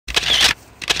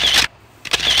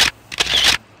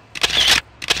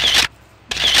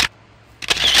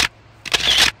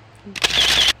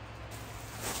What's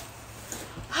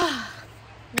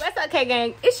up, K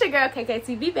gang? It's your girl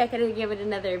KKTV back at it again with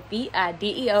another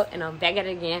video, and I'm back at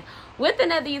it again with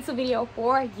another YouTube video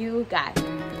for you guys.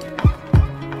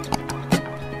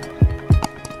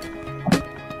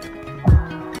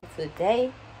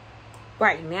 Today,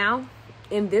 right now,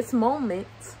 in this moment,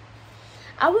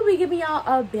 I will be giving y'all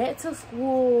a back to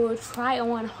school try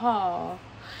on haul.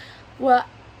 Well,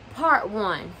 part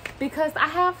one, because I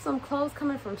have some clothes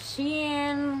coming from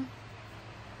Shein.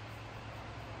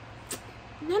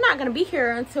 They're not gonna be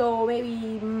here until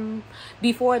maybe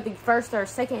before the first or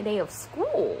second day of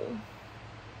school.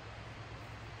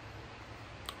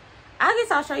 I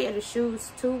guess I'll show you the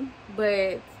shoes too,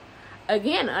 but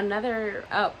again, the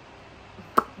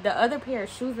other pair of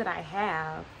shoes that I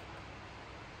have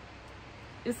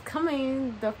is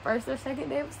coming the first or second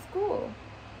day of school.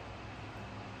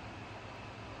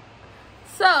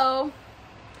 So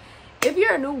if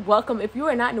you're new, welcome. If you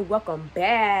are not new, welcome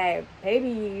back,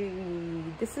 baby.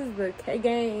 This is the K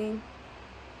gang.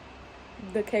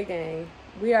 The K gang.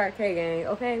 We are K gang,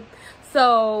 okay?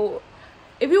 So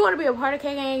if you want to be a part of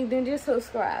K gang, then just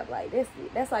subscribe. Like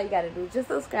that's all you gotta do. Just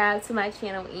subscribe to my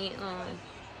channel and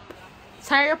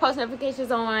turn your post notifications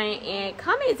on and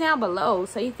comment down below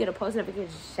so you get a post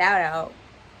notification shout out.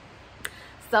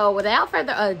 So without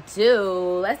further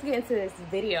ado, let's get into this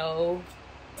video.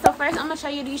 So first, I'm gonna show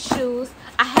you these shoes.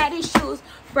 I had these shoes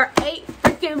for 8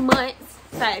 freaking months.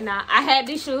 Sorry, nah, I had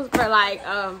these shoes for like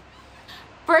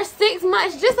for 6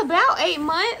 months, just about 8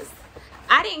 months.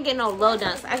 I didn't get no low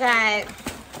dunks. I got,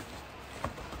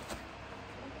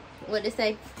 what it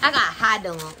say? I got high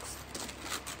dunks.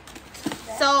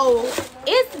 So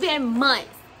it's been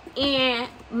months, and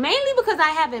mainly because I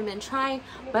haven't been trying,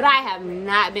 but I have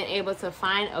not been able to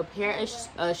find a pair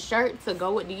of shirt to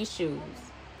go with these shoes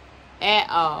at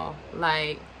all.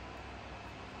 Like,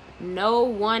 no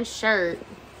one shirt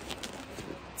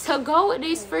to go with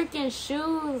these freaking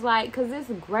shoes. Like, cause this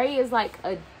gray is like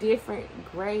a different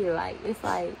gray. Like,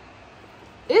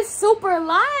 it's super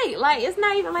light. Like, it's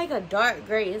not even like a dark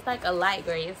gray. It's like a light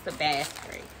gray. It's a bass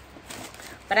gray.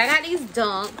 But I got these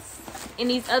dunks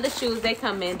and these other shoes. They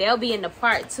come in. They'll be in the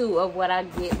part 2 of what I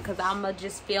get, because I'm gonna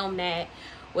just film that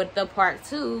with the part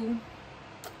 2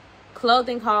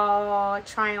 clothing haul,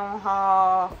 try on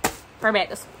haul for back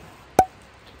to school.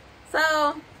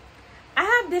 So I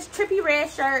have this trippy red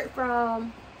shirt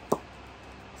from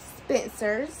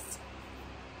Spencer's,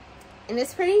 and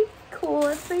it's pretty cool.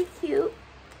 It's pretty cute.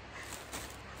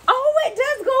 Oh, it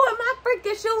does go with my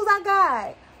freaking shoes I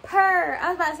got. I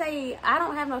was about to say, I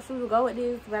don't have no shoes to go with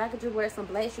this, but I could just wear some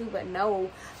black shoes. But no,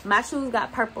 my shoes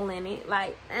got purple in it.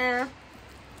 Like, So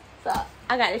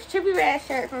I got this trippy red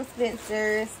shirt from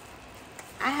Spencer's.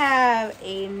 I have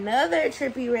another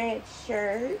trippy red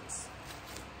shirt.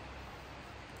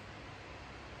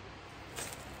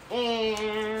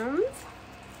 And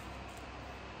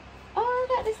oh, I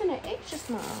got this in an extra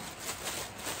small.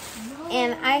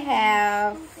 And I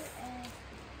have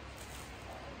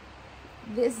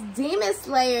this Demon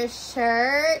Slayer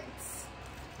shirt.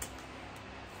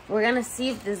 We're gonna see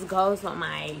if this goes with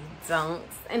my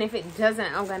dunks, and if it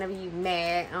doesn't, I'm gonna be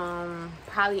mad.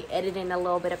 Probably editing a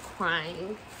little bit of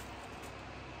crying.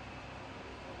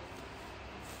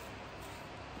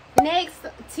 Next,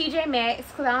 TJ Maxx,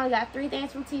 because I only got 3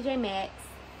 things from TJ Maxx.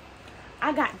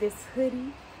 I got this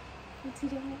hoodie from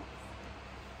TJ Maxx.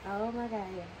 Oh my god,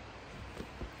 yeah.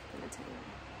 Let me tell you.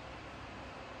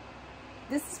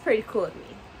 This is pretty cool to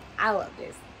me. I love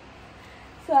this.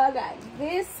 So I got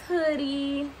this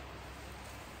hoodie,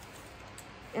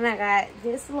 and I got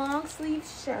this long sleeve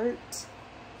shirt,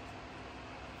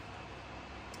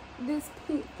 this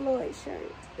Pink Floyd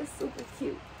shirt. It's super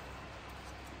cute.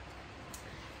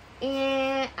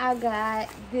 And I got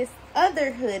this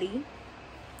other hoodie,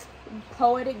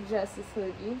 Poetic Justice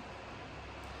hoodie.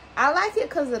 I like it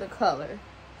because of the color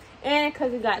and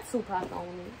because it got Tupac on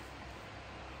it.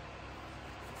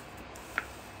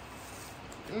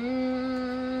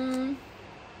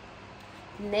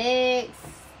 Next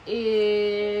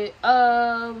is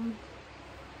what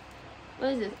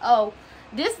is this? Oh,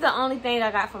 this is the only thing I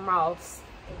got from Ross.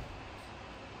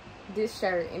 This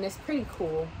shirt, and it's pretty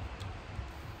cool.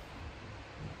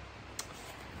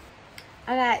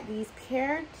 I got these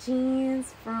pair of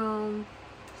jeans from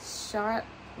I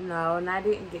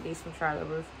didn't get these from Charlotte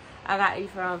Russe. I got these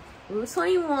from Rue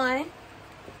 21.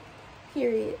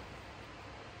 Period.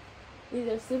 These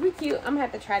are super cute. I'm gonna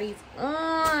have to try these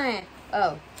on.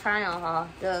 Oh, try on haul.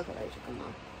 Duh, come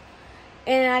on.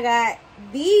 And I got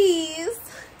these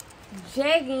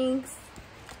jeggings.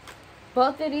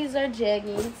 Both of these are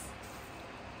jeggings.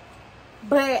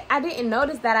 But I didn't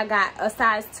notice that I got a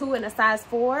size 2 and a size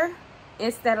 4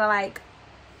 instead of like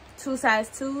 2 size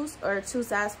 2s or 2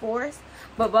 size 4s.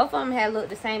 But both of them had looked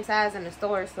the same size in the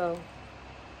store, so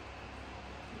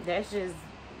that's just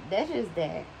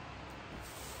that.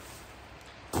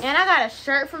 And I got a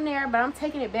shirt from there, but I'm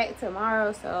taking it back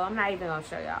tomorrow, so I'm not even gonna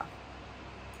show y'all.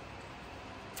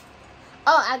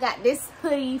 Oh, I got this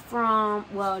hoodie from,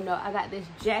 well, no, I got this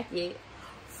jacket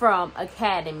from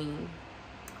Academy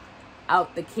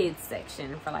out the kids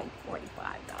section for like $45.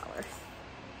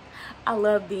 I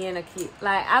love being a kid.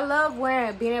 Like, I love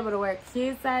being able to wear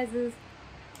kid sizes,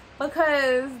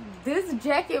 because this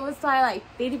jacket was probably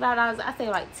like $55. I say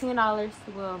like $10.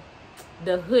 Well,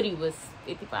 the hoodie was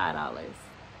 $55.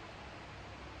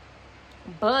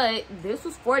 But this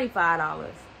was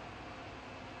 $45.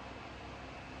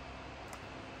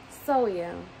 So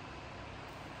yeah,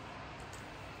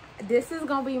 this is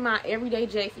gonna be my everyday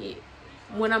jacket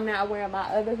when I'm not wearing my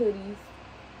other hoodies.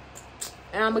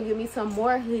 And I'm gonna get me some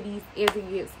more hoodies as it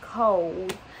gets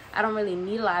cold. I don't really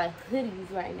need a lot of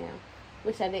hoodies right now,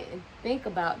 which I didn't think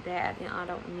about that. And I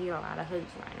don't need a lot of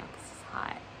hoodies right now because it's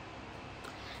hot.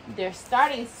 They're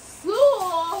starting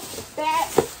school back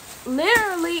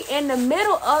literally in the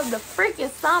middle of the freaking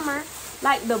summer,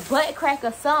 like the butt crack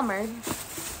of summer.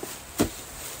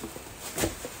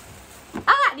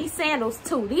 I got these sandals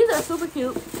too. These are super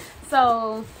cute.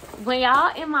 So when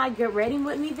y'all in my get ready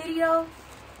with me video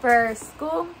for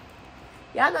school,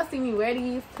 y'all gonna see me wear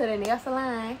these to the nail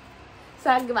salon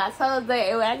so I can get my toes done.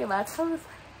 And when I get my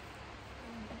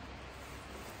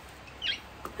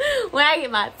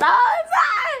toes done,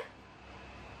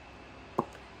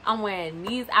 I'm wearing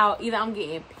these out. Either I'm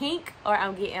getting pink or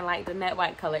I'm getting like the nut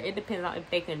white color. It depends on if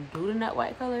they can do the nut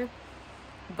white color.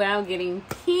 But I'm getting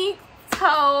pink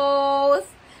toes.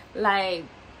 Like,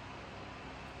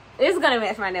 it's gonna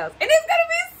match my nails. And it's gonna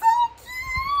be so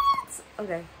cute.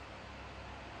 Okay.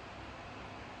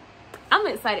 I'm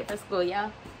excited for school,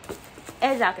 y'all.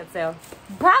 As y'all can tell.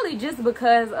 Probably just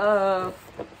because of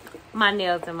my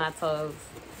nails and my toes.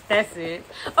 That's it.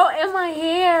 Oh, and my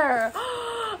hair.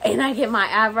 And I get my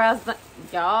eyebrows done.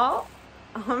 Y'all,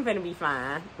 I'm gonna be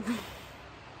fine.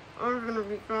 I'm gonna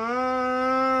be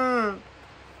fine.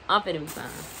 I'm gonna be fine.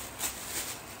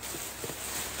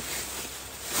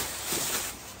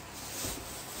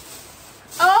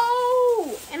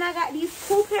 Oh, and I got these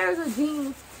 2 pairs of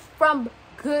jeans from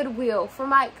Goodwill for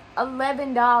like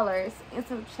 $11 and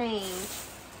some change.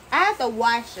 I have to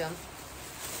wash them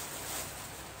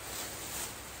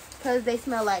because they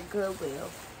smell like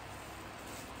Goodwill.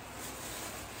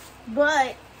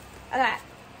 But I got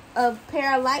a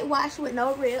pair of light wash with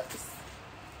no rips.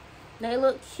 They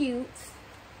look cute.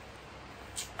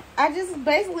 I just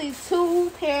basically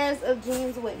 2 pairs of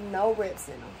jeans with no rips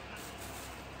in them.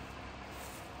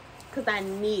 Because I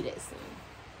needed some.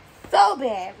 So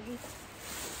badly.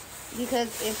 Because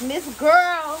if Miss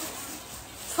Girl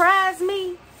tries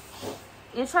me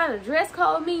and try to dress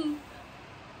code me,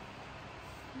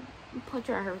 punch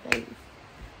her in her face.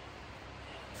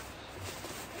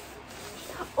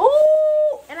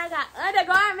 Ooh, and I got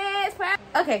undergarments.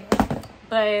 Okay,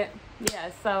 but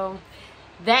yeah, so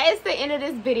that is the end of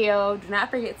this video. Do not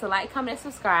forget to like, comment,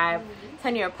 and subscribe.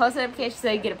 Turn your post notifications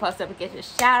so you get a post notification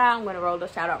shout out. I'm gonna roll the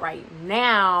shout out right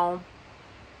now.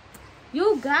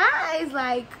 You guys,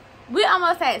 like, we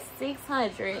almost at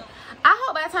 600. I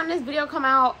hope by the time this video come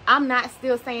out, I'm not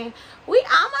still saying we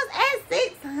almost at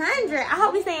 600. I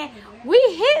hope we saying we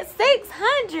hit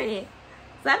 600.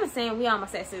 So I've been saying we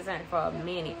almost at 600 for a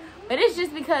minute. But it's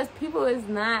just because people is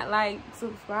not, like,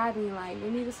 subscribing. Like,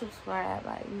 you need to subscribe.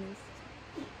 Like,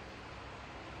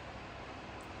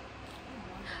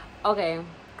 okay.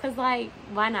 Because, like,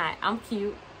 why not? I'm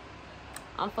cute.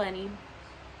 I'm funny.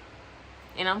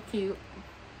 And I'm cute.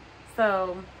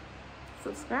 So,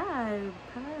 subscribe.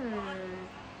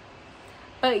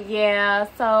 But, yeah.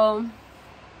 So,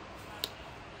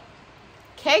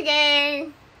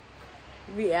 K-Gang.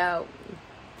 We out.